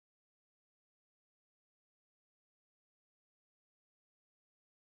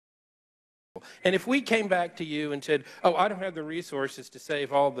And if we came back to you and said, oh, I don't have the resources to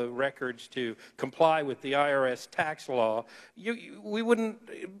save all the records to comply with the IRS tax law, y'all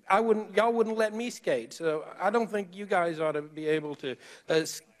wouldn't let me skate. So I don't think you guys ought to be able to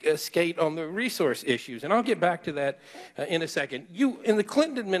skate on the resource issues. And I'll get back to that in a second. In the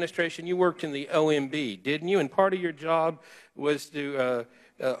Clinton administration, you worked in the OMB, didn't you? And part of your job was to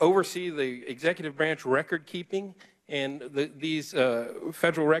oversee the executive branch record keeping and these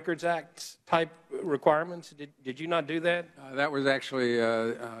Federal Records Act type requirements. Did you not do that? That was actually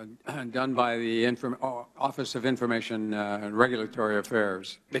done by the Office of Information and Regulatory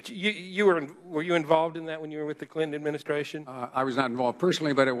Affairs. But were you involved in that when you were with the Clinton administration? I was not involved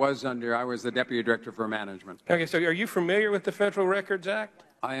personally, but I was the Deputy Director for Management. Okay, so are you familiar with the Federal Records Act?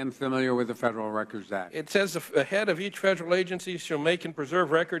 I am familiar with the Federal Records Act. It says the head of each federal agency shall make and preserve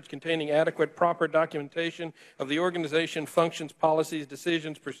records containing adequate, proper documentation of the organization, functions, policies,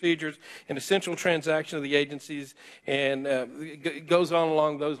 decisions, procedures, and essential transactions of the agencies, and it goes on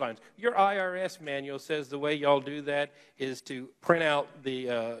along those lines. Your IRS manual says the way y'all do that is to print out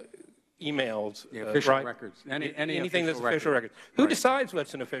the emails, the official right? Records. Anything that's official record. Who decides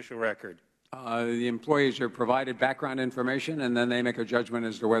what's an official record? The employees are provided background information, and then they make a judgment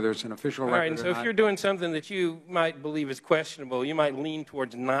as to whether it's an official record or not. All right, and so if you're doing something that you might believe is questionable, you might lean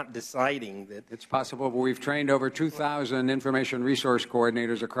towards not deciding that. It's possible, but we've trained over 2,000 information resource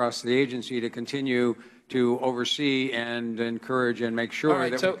coordinators across the agency to continue to oversee and encourage and make sure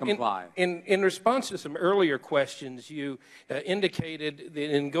that we comply. In response to some earlier questions, you indicated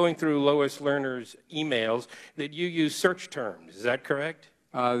that in going through Lois Lerner's emails that you use search terms. Is that correct?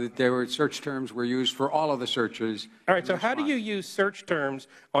 Search terms were used for all of the searches. All right, so how do you use search terms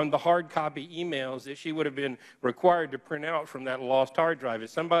on the hard copy emails that she would have been required to print out from that lost hard drive?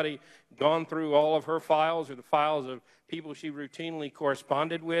 Has somebody gone through all of her files or the files of people she routinely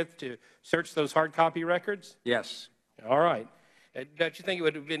corresponded with to search those hard copy records? Yes. All right. Don't you think it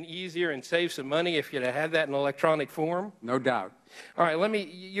would have been easier and saved some money if you'd have had that in electronic form? No doubt. All right,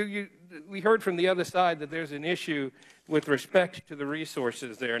 we heard from the other side that there's an issue with respect to the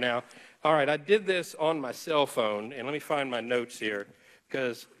resources there. Now, all right, I did this on my cell phone, and let me find my notes here,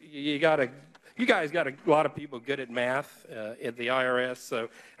 because you guys got a lot of people good at math at the IRS, so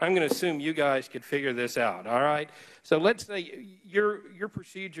I'm going to assume you guys could figure this out, all right? So let's say your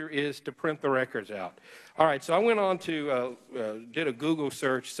procedure is to print the records out. All right, so I went on to, did a Google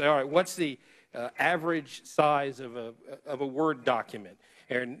search, say, all right, what's the average size of a Word document?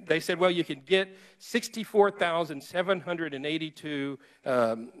 And they said, well, you can get 64,782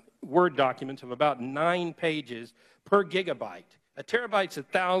 Word documents of about 9 pages per gigabyte. A terabyte's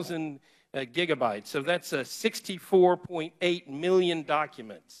 1,000 gigabytes, so that's 64.8 million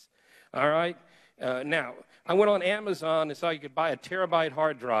documents. All right? Now, I went on Amazon and saw you could buy a terabyte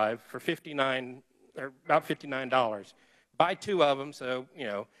hard drive for about $59. Buy 2 of them, so, you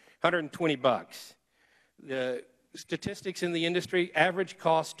know, 120 bucks. The statistics in the industry, average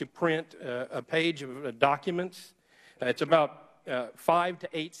cost to print a page of documents, it's about 5 to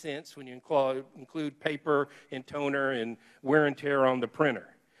 8 cents when you include paper and toner and wear and tear on the printer.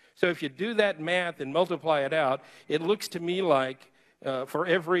 So if you do that math and multiply it out, it looks to me like for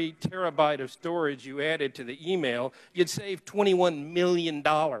every terabyte of storage you added to the email, you'd save $21 million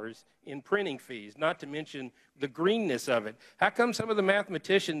in printing fees, not to mention the greenness of it. How come some of the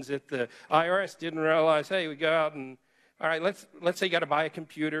mathematicians at the IRS didn't realize, hey, we go out and, all right, let's say you got to buy a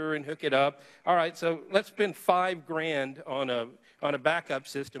computer and hook it up. All right, so let's spend $5 grand on a backup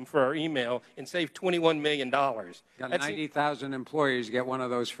system for our email and save $21 million. Got 90,000 employees, get one of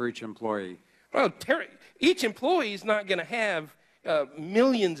those for each employee. Well, each employee is not going to have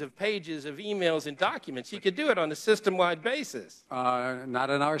millions of pages of emails and documents. You could do it on a system-wide basis. Not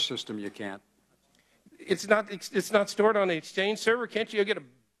in our system, you can't. It's not stored on an Exchange server. Can't you get a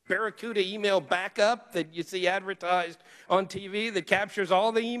Barracuda email backup that you see advertised on TV that captures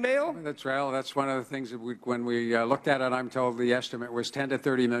all the email? That's right. That's one of the things that when we looked at it, I'm told the estimate was $10 to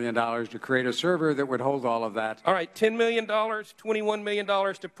 $30 million to create a server that would hold all of that. All right, $10 million, $21 million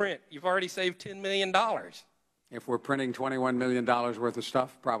to print. You've already saved $10 million. If we're printing $21 million worth of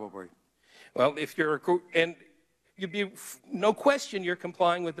stuff, probably. Well, and you'd be, no question you're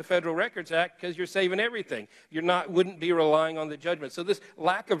complying with the Federal Records Act because you're saving everything. Wouldn't be relying on the judgment. So this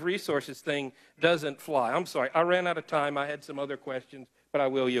lack of resources thing doesn't fly. I'm sorry, I ran out of time. I had some other questions, but I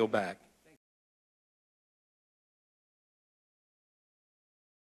will yield back.